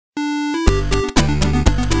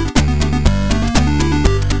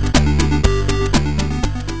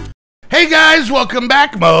Hey guys, welcome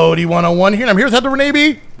back. Modi 101 here, and I'm here with Heather Renee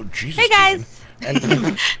B. Oh, Jesus, hey guys.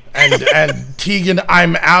 Tegan. And Tegan,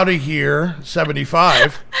 I'm out of here.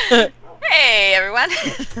 75. Hey everyone.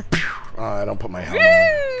 I don't put my helmet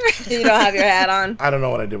on. You don't have your hat on. I don't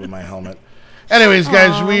know what I did with my helmet. Anyways,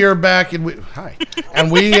 guys, we are back, and hi,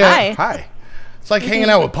 and we hi. It's like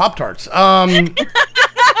hanging out with Pop-Tarts.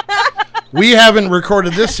 We haven't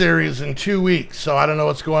recorded this series in 2 weeks, so I don't know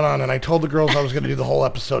what's going on. And I told the girls I was going to do the whole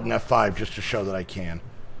episode in F5 just to show that I can.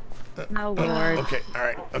 Oh, Lord. Okay, all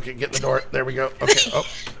right. Okay, get in the door. There we go. Okay,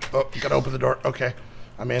 oh, gotta open the door. Okay,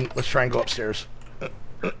 I'm in. Let's try and go upstairs.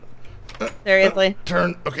 Seriously.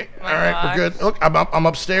 Turn. Okay, all right, we're good. Look, I'm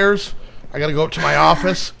upstairs. I gotta go up to my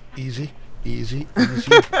office. Easy, easy,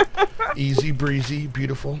 easy, easy breezy,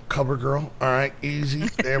 beautiful cover girl. All right, easy.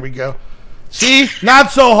 There we go. See,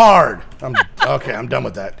 not so hard. Okay. I'm done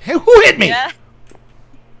with that. Hey, who hit me? Yeah.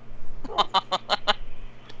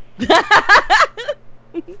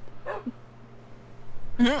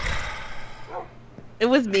 It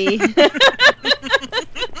was me.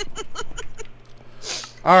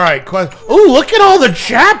 All right. Oh, look at all the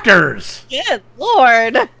chapters. Good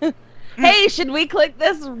Lord. Hey, should we click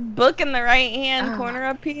this book in the right-hand corner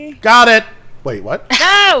up here? Got it. Wait, what?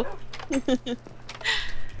 No!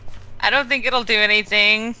 I don't think it'll do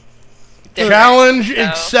anything. Challenge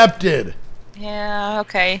accepted. Yeah,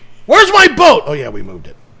 okay. Where's my boat? Oh, yeah, we moved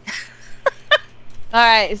it.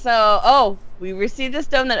 Alright, so, we received a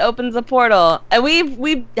stone that opens a portal. And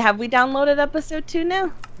have we downloaded episode 2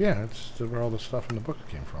 now? Yeah, that's where all the stuff in the book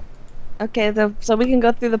came from. Okay, so we can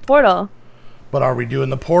go through the portal. But are we doing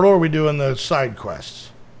the portal or are we doing the side quests?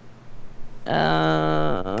 Let's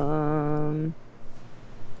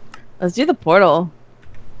do the portal.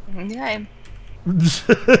 Okay.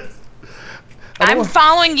 I'm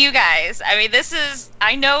following you guys. I mean,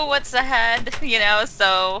 I know what's ahead, you know,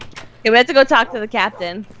 so. Okay, we have to go talk to the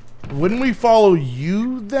captain. Wouldn't we follow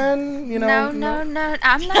you then? You know? No. I'm not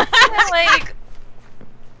gonna, like.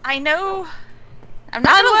 I know. I'm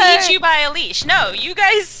not gonna lead you by a leash. No, you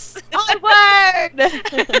guys. Onward!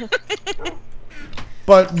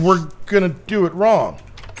 But we're gonna do it wrong.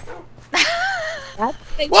 Well,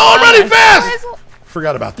 I'm running fast!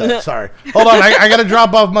 Forgot about that. Sorry. Hold on. I gotta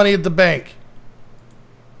drop off money at the bank.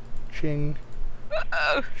 Ching.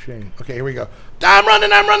 Ching. Okay, here we go. I'm running.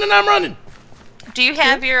 Do you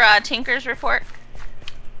have your Tinker's report?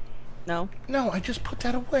 No. No, I just put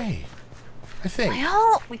that away. I think.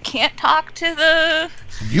 Well, we can't talk to the...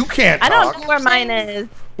 You can't talk. I don't know where mine is.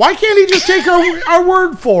 Why can't he just take our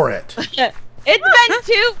word for it? It's been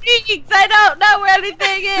 2 weeks. I don't know where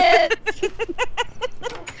anything is.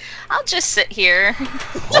 I'll just sit here.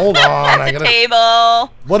 Hold on. At the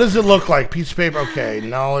table. What does it look like? Piece of paper. Okay.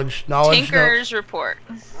 Knowledge. Tinker's report.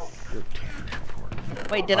 Tinker's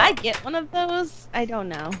report. Wait, did I get one of those? I don't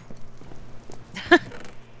know.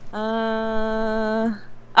 Oh,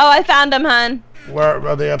 I found them, hon. Where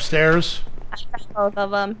are they? Upstairs? I found both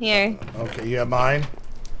of them. Here. Okay, you have mine?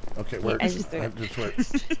 Okay, where? I just threw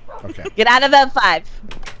it. Okay. Get out of that 5.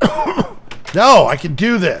 No, I can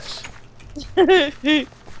do this.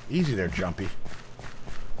 Easy there, Jumpy.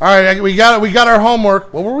 All right, we got our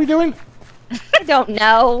homework. What were we doing? I don't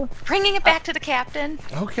know. Bringing it back to the captain.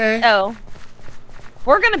 Okay. Oh.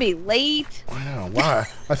 We're going to be late. Wow, why?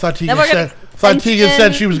 I thought Tegan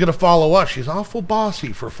said she was going to follow us. She's awful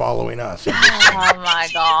bossy for following us. Oh my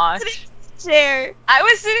gosh. Chair. I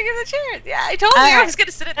was sitting in the chair. Yeah, I told you I was going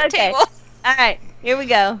to sit at the table. All right, here we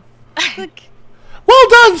go. Well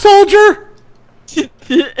done, soldier.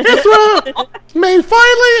 Ithra may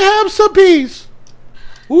finally have some peace.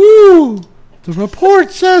 Ooh, the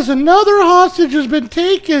report says another hostage has been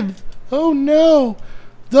taken. Oh no.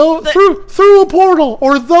 Through a portal,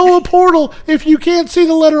 or though a portal if you can't see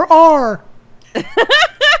the letter R.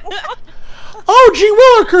 Oh,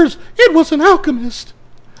 gee willikers, it was an alchemist.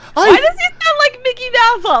 Why does he sound like Mickey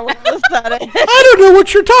Mouse all of a sudden? I don't know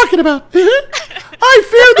what you're talking about. I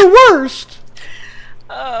fear the worst.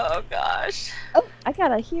 Oh, gosh. Oh, I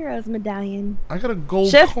got a hero's medallion. I got a gold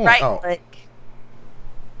Shift coin. right click.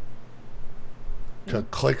 To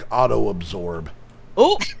click auto absorb.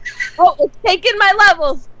 Oh, it's taking my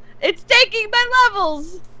levels. It's taking my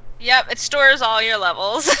levels. Yep, it stores all your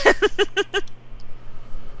levels.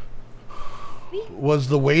 Was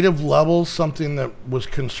the weight of levels something that was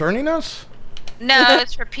concerning us? No,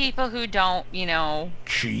 it's for people who don't, you know...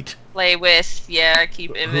 Cheat. Play with,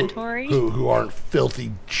 keep inventory. Who aren't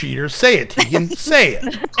filthy cheaters. Say it, Tegan. Say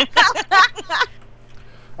it.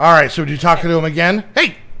 All right, so did you talk to him again?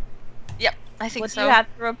 Hey! Yep, I think so. What do you have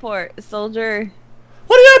to report, soldier?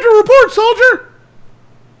 What do you have to report, soldier?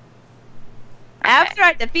 After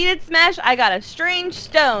I defeated Smash, I got a strange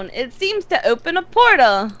stone. It seems to open a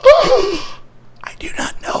portal. I do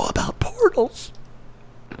not know about portals.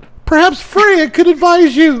 Perhaps Freya could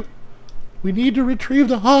advise you. We need to retrieve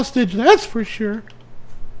the hostage, that's for sure.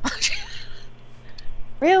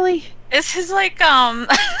 Really? Is his, like,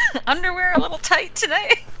 underwear a little tight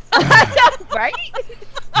today? Right?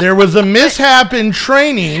 There was a mishap in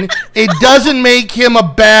training. It doesn't make him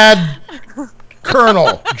a bad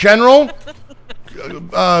colonel. General?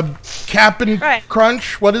 Captain Right.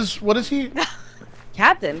 Crunch? What is he?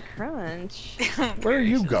 Captain Crunch. Where are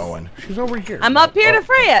you going? She's over here. I'm up here to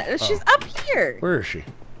Freya. She's up here. Where is she?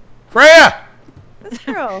 Freya! This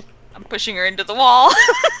girl. I'm pushing her into the wall.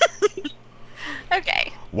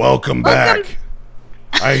 Okay. Welcome back.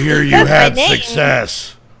 I hear you That's my had name.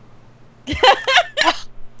 success.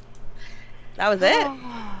 That was it.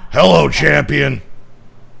 Hello, champion.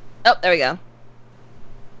 Oh, there we go.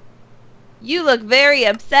 You look very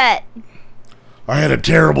upset. I had a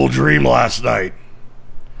terrible dream last night.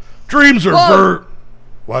 Dreams are Whoa.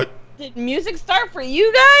 What? Did music start for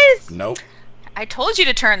you guys? Nope. I told you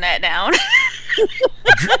to turn that down.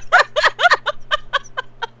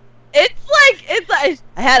 It's like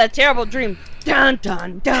I had a terrible dream. Dun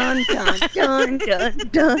dun dun dun dun dun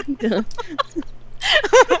dun dun.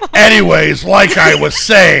 Anyways, like I was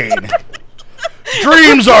saying,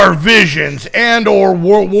 dreams are visions and or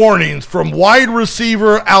warnings from wide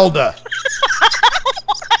receiver Alda.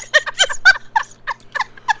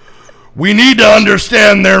 We need to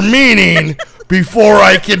understand their meaning before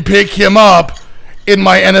I can pick him up in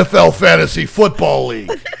my NFL fantasy football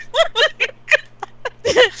league.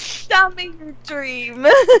 Tell me your dream.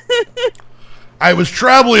 I was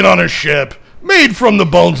traveling on a ship made from the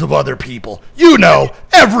bones of other people. You know,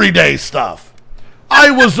 everyday stuff.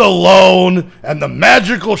 I was alone, and the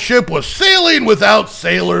magical ship was sailing without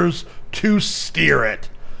sailors to steer it.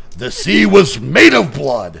 The sea was made of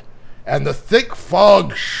blood, and the thick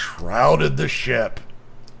fog shrouded the ship.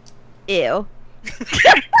 Ew.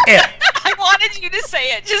 Eh. I wanted you to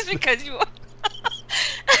say it just because you.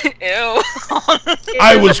 Ew.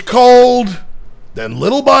 I was cold, then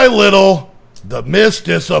little by little, the mist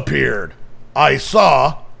disappeared. I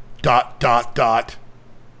saw ...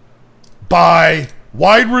 by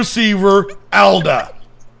wide receiver Alda.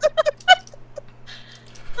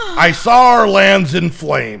 I saw our lands in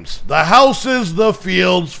flames. The houses, the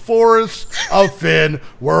fields, forests of Finn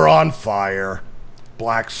were on fire.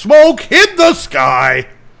 Black smoke hid the sky,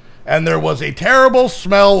 and there was a terrible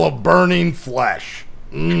smell of burning flesh.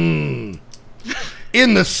 In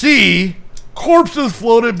the sea, corpses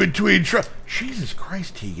floated between Jesus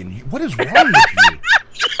Christ, Tegan, what is wrong with you?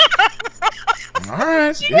 All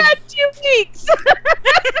right. She had 2 weeks.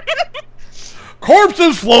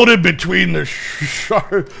 Corpses floated between the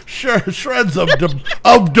shreds of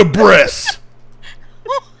debris.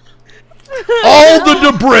 All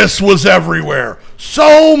the debris was everywhere.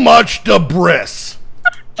 So much debris.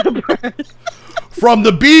 From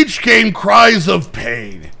the beach came cries of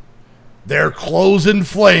pain. Their clothes in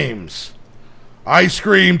flames. I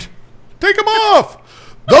screamed, "Take them off!"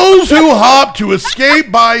 Those who hopped to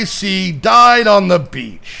escape by sea died on the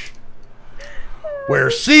beach,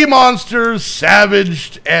 where sea monsters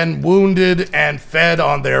savaged and wounded and fed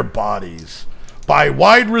on their bodies by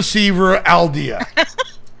wide receiver Aldea.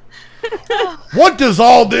 What does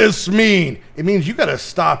all this mean? It means you gotta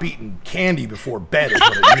stop eating candy before bed is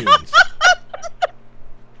what it means.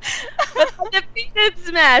 But I defeated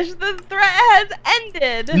Smash. The threat has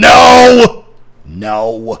ended. No!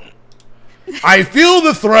 No. I feel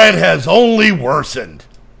the threat has only worsened.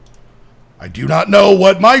 I do not know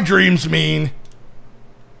what my dreams mean.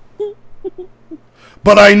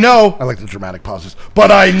 But I know, I like the dramatic pauses,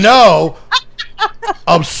 but I know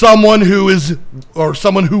of someone who is, or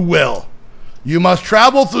someone who will. You must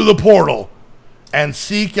travel through the portal and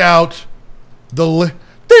seek out the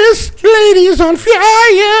this lady's on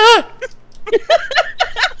fire.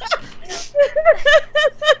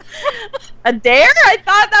 A dare? I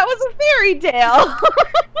thought that was a fairy tale.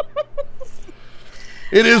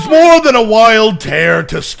 It is more than a wild tale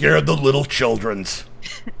to scare the little childrens.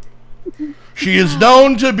 She is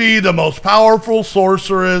known to be the most powerful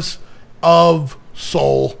sorceress of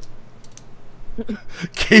soul.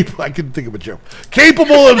 I can think of a joke.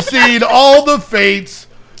 Capable of seeing all the fates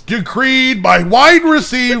decreed by wide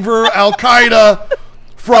receiver Al Qaeda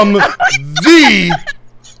from the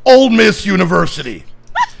Old Miss University.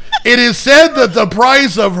 It is said that the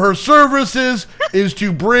price of her services is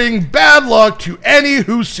to bring bad luck to any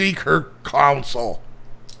who seek her counsel.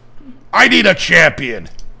 I need a champion.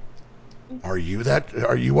 Are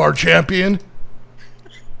you our champion?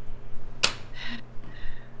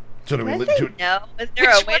 So do we Did I do? say no? Is there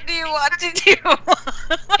a Which way? one do you want to do?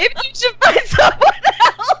 If you should find someone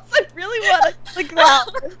else, I really want to click that.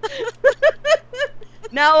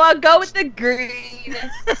 No, I'll go with the green.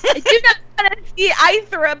 I do not want to see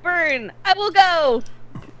Ithra burn. I will go.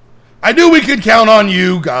 I knew we could count on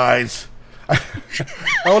you guys. I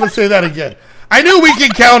want to say that again. I knew we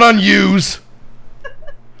could count on yous.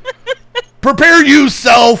 Prepare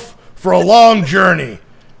yourself for a long journey.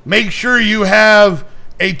 Make sure you have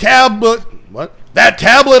a tablet. What? That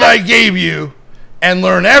tablet I gave you, and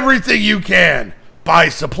learn everything you can. Buy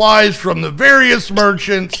supplies from the various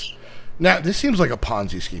merchants. Now, this seems like a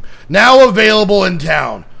Ponzi scheme. Now available in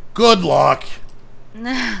town. Good luck.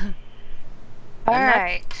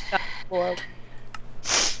 Alright. Oh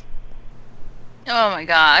my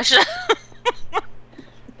gosh. What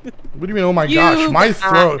do you mean, oh my gosh? My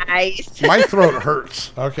throat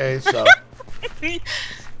hurts. Okay, so.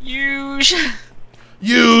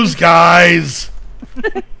 Use, guys.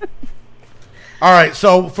 All right,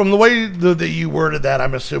 so from the way that you worded that,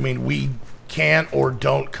 I'm assuming we can't or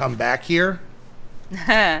don't come back here.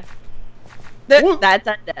 That's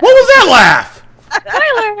undead. What was that laugh?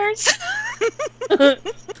 Spoilers.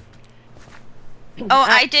 Oh,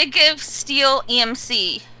 I did give Steel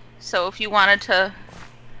EMC, so if you wanted to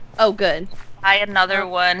good. buy another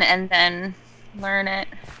one and then learn it.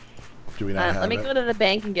 Do we not have Let me it? go to the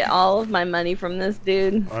bank and get all of my money from this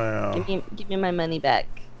dude. I know. Give me my money back.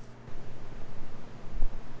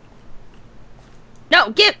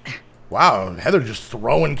 No, give. Wow, Heather just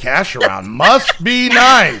throwing cash around. Must be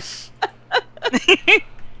nice.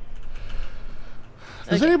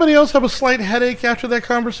 Does anybody else have a slight headache after that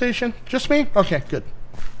conversation? Just me? Okay, good.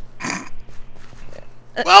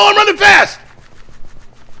 Well, I'm running fast!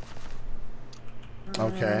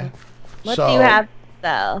 Okay. What so, do you have to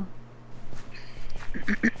sell?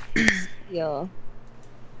 Steel.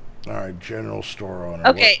 Alright, general store owner.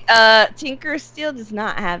 Okay, Tinker Steel does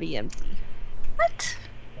not have EMC. What?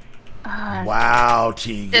 Wow,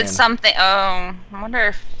 Teagan. Did something. Oh, I wonder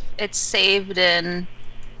if it's saved in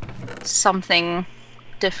something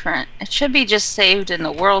different. It should be just saved in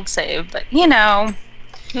the world save, but you know.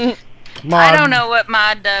 I don't know what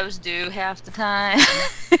mod devs do half the time.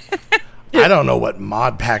 I don't know what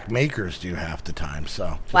mod pack makers do half the time,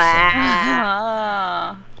 so.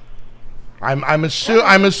 Wow. I'm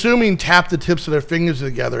assuming tap the tips of their fingers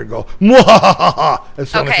together and go, mwahaha.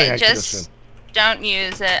 That's the only thing I can assume. Don't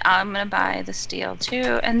use it. I'm gonna buy the steel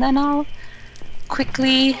too, and then I'll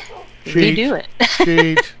quickly redo it.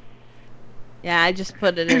 Cheat. Yeah, I just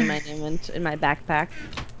put it in my in my backpack.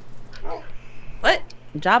 What?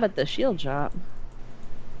 Job at the shield shop.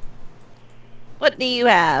 What do you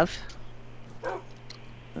have?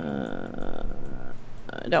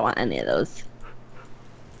 I don't want any of those.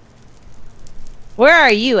 Where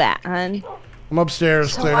are you at, hon? I'm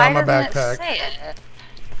upstairs So clearing why out my doesn't it backpack. say it?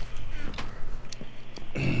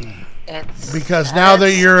 Because now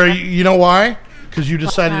that you're you know why? Because you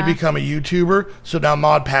decided to become a YouTuber, so now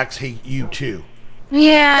mod packs hate you too.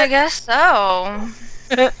 Yeah, I guess so.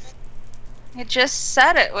 It just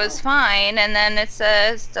said it was fine, and then it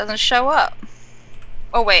says doesn't show up.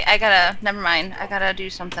 Oh wait, never mind. I gotta do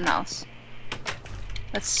something else.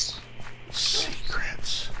 Let's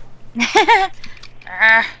Secrets.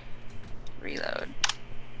 reload.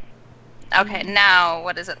 Okay, now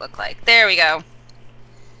what does it look like? There we go.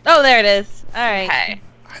 Oh, there it is. All right. Okay.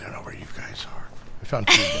 I don't know where you guys are. I found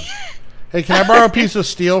Teagan. Hey, can I borrow a piece of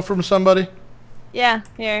steel from somebody? Yeah,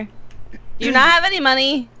 here. Do you not have any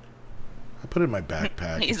money? I put it in my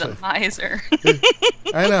backpack. He's a miser.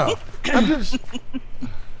 I know. I'm just.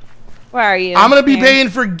 Where are you? I'm gonna be paying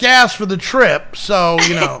for gas for the trip, so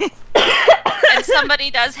you know. And somebody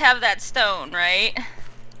does have that stone, right?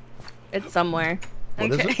 It's somewhere.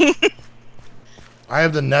 What is it? I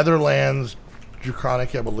have the Netherlands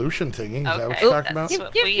Draconic Evolution thingy. Is that what you're talking about? That's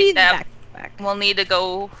Give what me the that backpack. we'll need to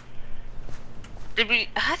go. Did we?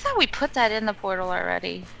 I thought we put that in the portal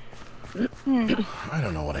already. I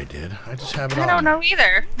don't know what I did. I just have it on. I don't know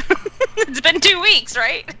either. It's been 2 weeks,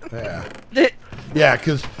 right? Yeah. Yeah,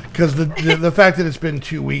 because the fact that it's been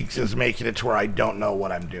 2 weeks is making it to where I don't know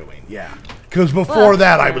what I'm doing. Yeah. Because before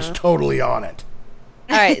that, I was totally on it.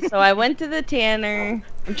 All right, so I went to the tanner.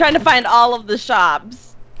 I'm trying to find all of the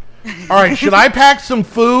shops. All right, should I pack some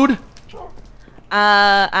food?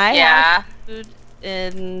 I Yeah. have food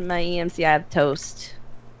in my EMC. I have toast.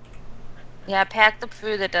 Yeah, pack the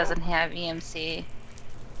food that doesn't have EMC.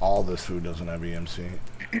 All this food doesn't have EMC.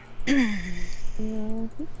 All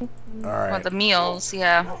right. Well, the meals,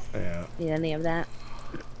 yeah. Yeah. Need any of that?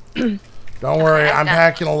 Don't worry, I'm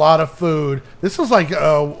packing a lot of food. This is like,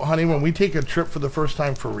 honey, when we take a trip for the first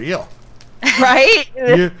time for real.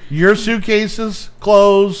 Right? Your suitcases,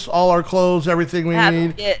 clothes, all our clothes, everything we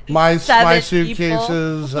need. My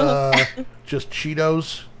suitcases, just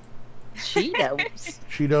Cheetos. Cheetos.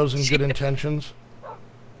 Cheetos and good intentions.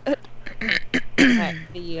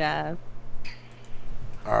 Alright,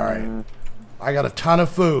 Alright. I got a ton of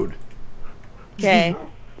food. Okay.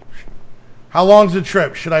 How long's the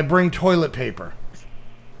trip? Should I bring toilet paper?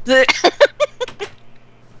 I'm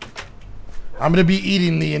going to be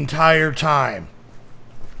eating the entire time.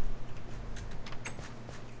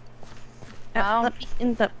 Let me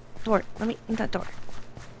in the door. Let me in the door.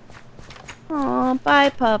 Aw, bye,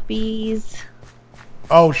 puppies.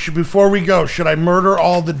 Oh, before we go, should I murder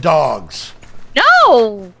all the dogs?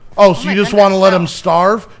 No! Oh, so you just want to let them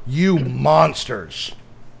starve? You monsters.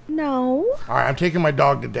 No. All right, I'm taking my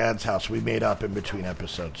dog to Dad's house. We made up in between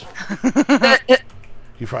episodes.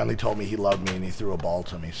 He finally told me he loved me, and he threw a ball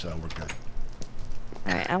to me, so we're good.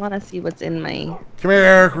 All right, I want to see what's in my... Come here,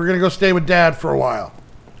 Eric. We're going to go stay with Dad for a while.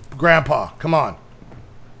 Grandpa, come on.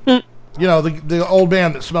 You know, the old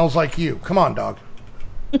man that smells like you. Come on, dog.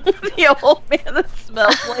 The old man that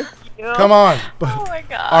smells like you. Come on. Oh, my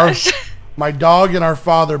gosh. My dog and our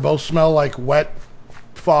father both smell like wet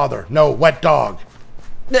father. No, wet dog.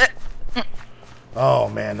 Oh,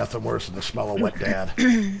 man, nothing worse than the smell of wet dad.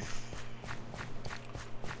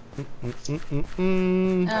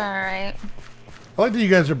 Alright. I like that you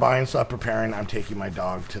guys are buying stuff, preparing. I'm taking my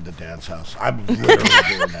dog to the dad's house. I'm literally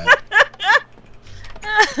doing that.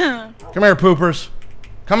 Come here, poopers.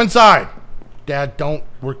 Come inside. Dad, don't.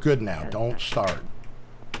 We're good now. Don't start.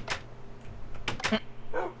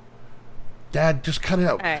 Dad, just cut it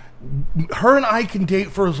out. Right. Her and I can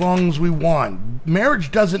date for as long as we want.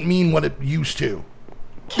 Marriage doesn't mean what it used to.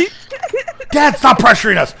 Dad, stop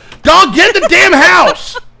pressuring us. Dog, get in the damn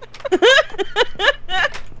house.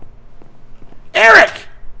 Eric!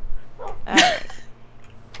 Right.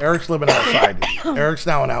 Eric's living outside. Eric's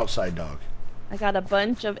now an outside dog. I got a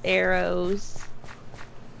bunch of arrows.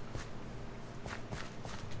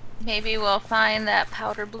 Maybe we'll find that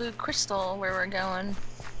powder blue crystal where we're going.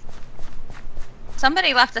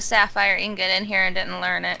 Somebody left a sapphire ingot in here and didn't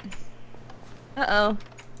learn it. Uh-oh.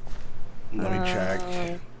 Let me check.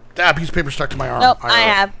 That piece of paper stuck to my arm. Nope,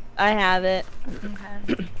 I have it.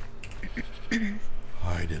 Okay.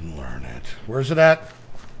 I didn't learn it. Where's it at?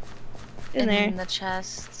 In there. the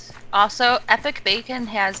chest. Also, Epic Bacon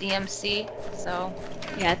has EMC, so...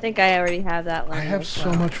 Yeah, I think I already have that one. I have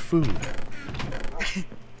so much food.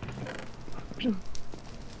 I'm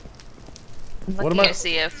looking to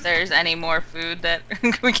see if there's any more food that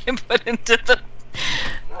we can put into the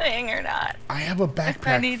thing or not. I have a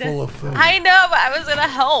backpack full of food. I know, but I was gonna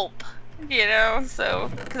help, you know, so...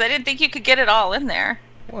 Because I didn't think you could get it all in there.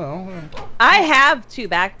 Well... I have 2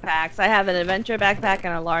 backpacks. I have an adventure backpack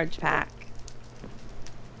and a large pack.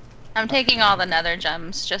 I'm taking all the nether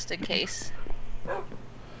gems, just in case.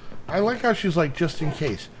 I like how she's like, just in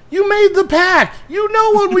case. You made the pack! You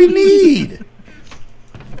know what we need!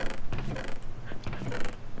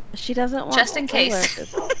 She doesn't want just in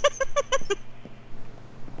case.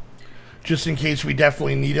 Just in case we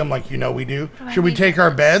definitely need them, like you know we do. Should we take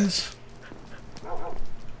our beds?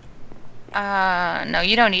 No,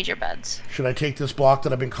 you don't need your beds. Should I take this block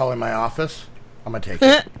that I've been calling my office? I'm gonna take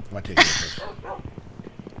it. I'm gonna take it.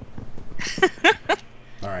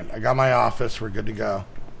 Alright, I got my office. We're good to go.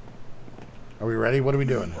 Are we ready? What are we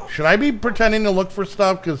doing? Should I be pretending to look for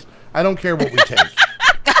stuff? Because I don't care what we take.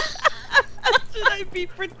 Should I be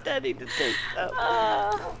pretending to take stuff?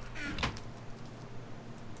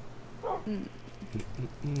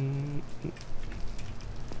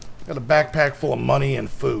 Got a backpack full of money and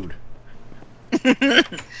food. I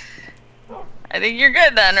think you're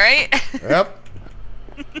good then, right? Yep.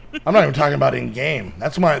 I'm not even talking about in game.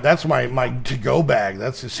 That's my to-go bag.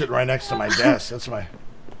 That's just sitting right next to my desk. That's my.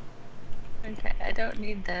 Okay, I don't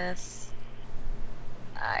need this.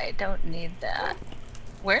 I don't need that.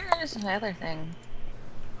 Where is my other thing?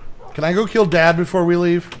 Can I go kill Dad before we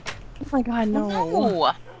leave? Oh my god, no.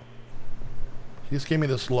 No. He just gave me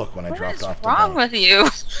this look when I dropped off the boat. What's wrong with you?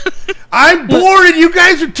 I'm bored and you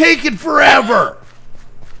guys are taking forever.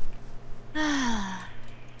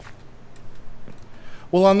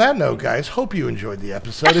 Well, on that note, guys, hope you enjoyed the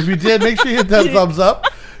episode. If you did, make sure you hit that thumbs up.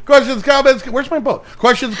 Questions, comments, where's my boat?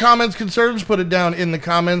 Questions, comments, concerns, put it down in the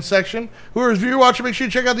comments section. Whoever's viewer watching, make sure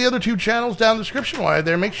you check out the other 2 channels down in the description while you're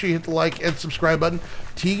there. Make sure you hit the like and subscribe button.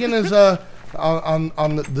 Teagan is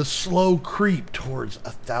on the slow creep towards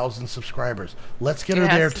 1,000 subscribers. Let's get her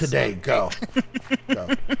there today. Go. Go.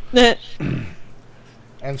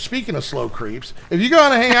 And speaking of slow creeps, if you go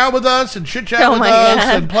on and hang out with us and chit chat Oh with my us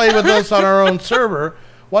God. and play with us on our own server,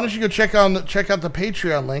 why don't you go check out the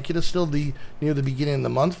Patreon link? It is still near the beginning of the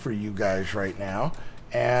month for you guys right now.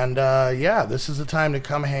 And yeah, this is the time to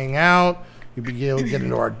come hang out. You'll be able to get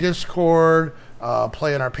into our Discord,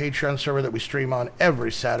 play on our Patreon server that we stream on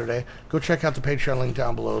every Saturday. Go check out the Patreon link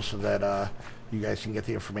down below so that you guys can get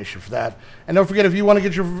the information for that. And don't forget, if you want to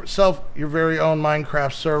get yourself your very own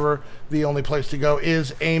Minecraft server, the only place to go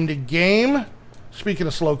is Aim to Game. Speaking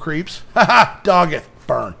of slow creeps, haha, doggeth,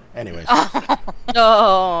 burn. Anyways,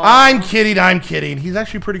 Oh. I'm kidding. He's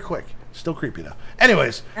actually pretty quick. Still creepy though.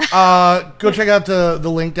 Anyways, go check out the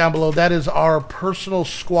link down below. That is our personal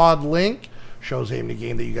squad link. Shows Aim to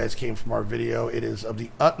Game that you guys came from our video. It is of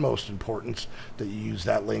the utmost importance that you use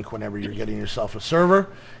that link whenever you're getting yourself a server.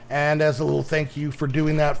 And as a little thank you for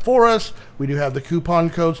doing that for us, we do have the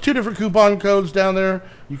coupon codes, 2 different coupon codes down there.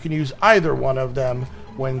 You can use either one of them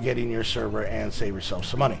when getting your server and save yourself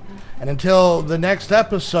some money. And until the next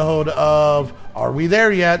episode of Are We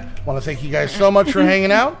There Yet? I want to thank you guys so much for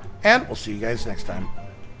hanging out, and we'll see you guys next time.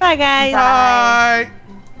 Bye, guys. Bye.